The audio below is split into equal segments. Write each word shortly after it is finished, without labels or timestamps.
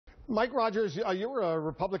Mike Rogers, you were a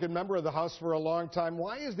Republican member of the House for a long time.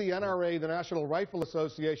 Why is the NRA, the National Rifle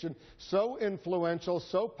Association, so influential,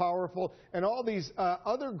 so powerful, and all these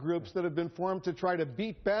other groups that have been formed to try to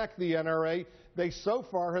beat back the NRA, they so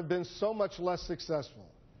far have been so much less successful?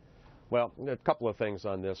 Well, a couple of things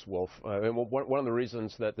on this, Wolf. One of the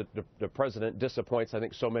reasons that the president disappoints, I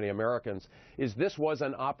think, so many Americans is this was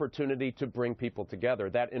an opportunity to bring people together.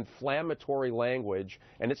 That inflammatory language,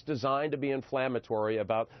 and it's designed to be inflammatory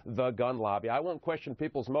about the gun lobby. I won't question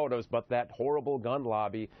people's motives, but that horrible gun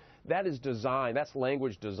lobby, that is designed, that's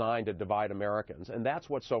language designed to divide Americans. And that's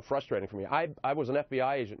what's so frustrating for me. I was an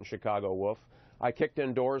FBI agent in Chicago, Wolf. I kicked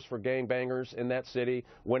in doors for gangbangers in that city,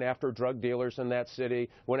 went after drug dealers in that city,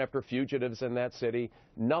 went after fugitives in that city.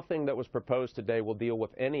 Nothing that was proposed today will deal with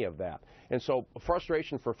any of that. And so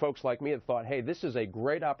frustration for folks like me that thought, hey, this is a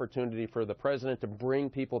great opportunity for the president to bring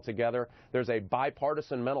people together. There's a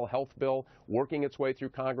bipartisan mental health bill working its way through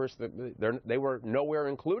Congress. They were nowhere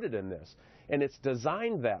included in this. And it's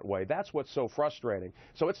designed that way. That's what's so frustrating.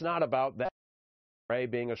 So it's not about that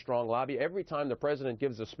being a strong lobby. Every time the president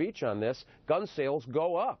gives a speech on this, gun sales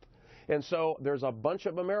go up. And so there's a bunch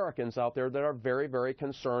of Americans out there that are very, very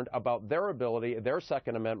concerned about their ability, their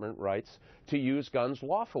Second Amendment rights to use guns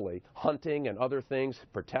lawfully, hunting and other things,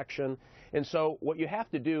 protection. And so what you have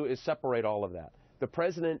to do is separate all of that. The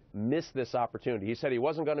president missed this opportunity. He said he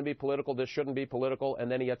wasn't going to be political, this shouldn't be political,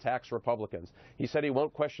 and then he attacks Republicans. He said he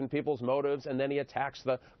won't question people's motives, and then he attacks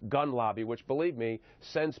the gun lobby, which, believe me,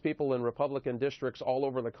 sends people in Republican districts all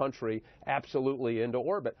over the country absolutely into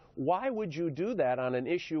orbit. Why would you do that on an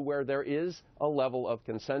issue where there is a level of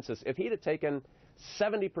consensus? If he'd have taken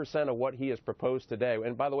 70% of what he has proposed today,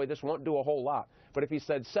 and by the way, this won't do a whole lot, but if he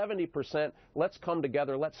said 70%, let's come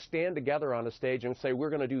together, let's stand together on a stage and say we're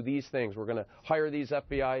going to do these things. We're going to hire these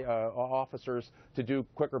FBI officers to do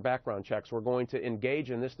quicker background checks. We're going to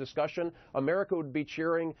engage in this discussion. America would be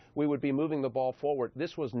cheering. We would be moving the ball forward.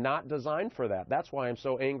 This was not designed for that. That's why I'm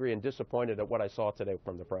so angry and disappointed at what I saw today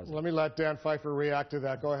from the president. Let me let Dan Pfeiffer react to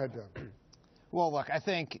that. Go ahead, Dan. Well, look, I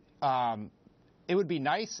think it would be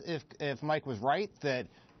nice if Mike was right that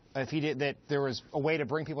that there was a way to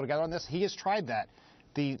bring people together on this. He has tried that.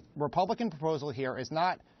 The Republican proposal here is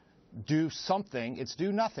not do something, it's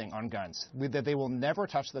do nothing on guns. That they will never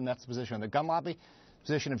touch them. That's the position of the gun lobby,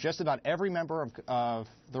 position of just about every member of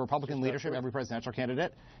the Republican leadership, every presidential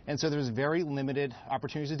candidate. And so there's very limited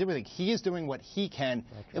opportunities to do anything. He is doing what he can.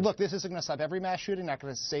 Okay. And look, this isn't going to stop every mass shooting, not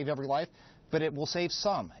going to save every life, but it will save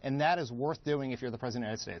some. And that is worth doing if you're the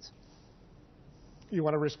president of the United States. You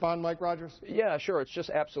want to respond, Mike Rogers? Yeah, sure. It's just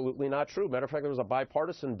absolutely not true. Matter of fact, there was a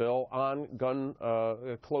bipartisan bill on gun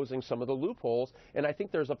closing some of the loopholes, and I think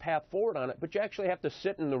there's a path forward on it, but you actually have to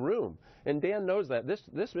sit in the room. And Dan knows that.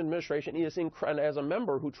 This administration is, as a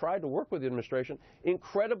member who tried to work with the administration,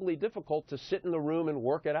 incredibly difficult to sit in the room and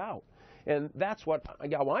work it out. And that's what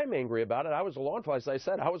I'm angry about it. I was a law enforcement, as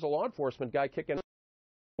I said, I was a law enforcement guy kicking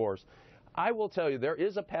doors. I will tell you, there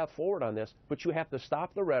is a path forward on this, but you have to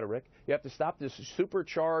stop the rhetoric. You have to stop this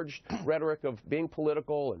supercharged rhetoric of being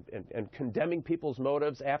political and condemning people's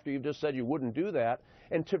motives after you've just said you wouldn't do that,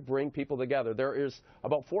 and to bring people together. There is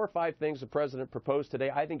about 4 or 5 things the president proposed today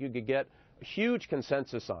I think you could get huge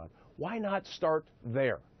consensus on. Why not start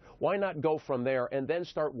there? Why not go from there and then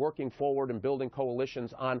start working forward and building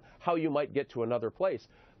coalitions on how you might get to another place?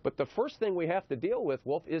 But the first thing we have to deal with,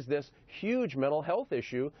 Wolf, is this huge mental health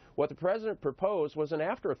issue. What the president proposed was an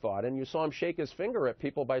afterthought, and you saw him shake his finger at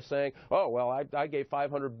people by saying, oh, well, I gave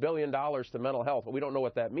 $500 billion to mental health. We don't know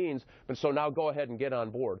what that means, but so now go ahead and get on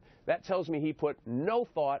board. That tells me he put no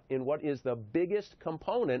thought in what is the biggest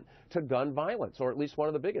component to gun violence, or at least one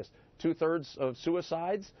of the biggest. 2/3 of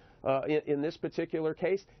suicides in this particular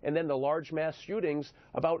case, and then the large mass shootings,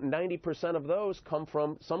 about 90% of those come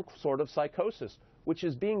from some sort of psychosis, which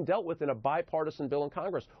is being dealt with in a bipartisan bill in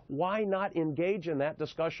Congress. Why not engage in that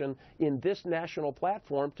discussion in this national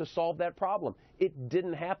platform to solve that problem? It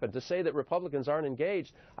didn't happen. To say that Republicans aren't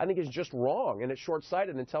engaged, I think is just wrong, and it's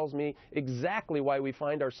short-sighted and tells me exactly why we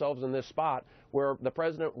find ourselves in this spot where the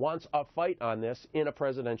president wants a fight on this in a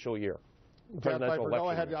presidential year.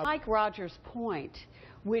 Mike Rogers' point,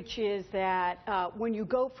 which is that when you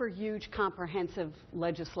go for huge comprehensive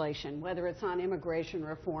legislation, whether it's on immigration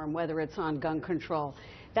reform, whether it's on gun control,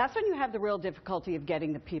 that's when you have the real difficulty of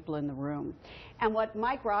getting the people in the room. And what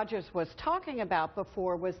Mike Rogers was talking about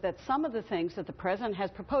before was that some of the things that the president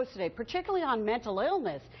has proposed today, particularly on mental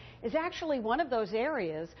illness, is actually one of those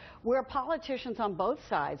areas where politicians on both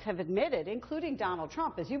sides have admitted, including Donald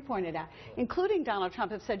Trump, as you pointed out, including Donald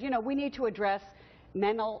Trump, have said, you know, we need to address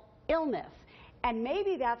mental illness. And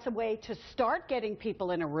maybe that's a way to start getting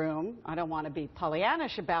people in a room. I don't want to be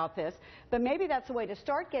Pollyannish about this, but maybe that's a way to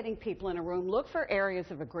start getting people in a room, look for areas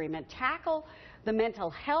of agreement, tackle the mental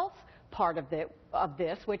health part of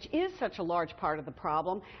this, which is such a large part of the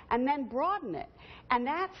problem, and then broaden it. And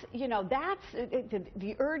that's,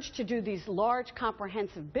 the urge to do these large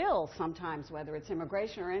comprehensive bills sometimes, whether it's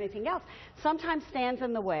immigration or anything else, sometimes stands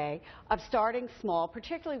in the way of starting small,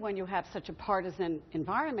 particularly when you have such a partisan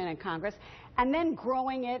environment in Congress, and then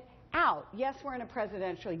growing it out. Yes, we're in a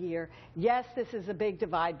presidential year. Yes, this is a big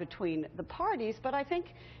divide between the parties, but I think,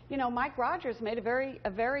 Mike Rogers made a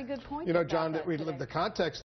very good point. John, the context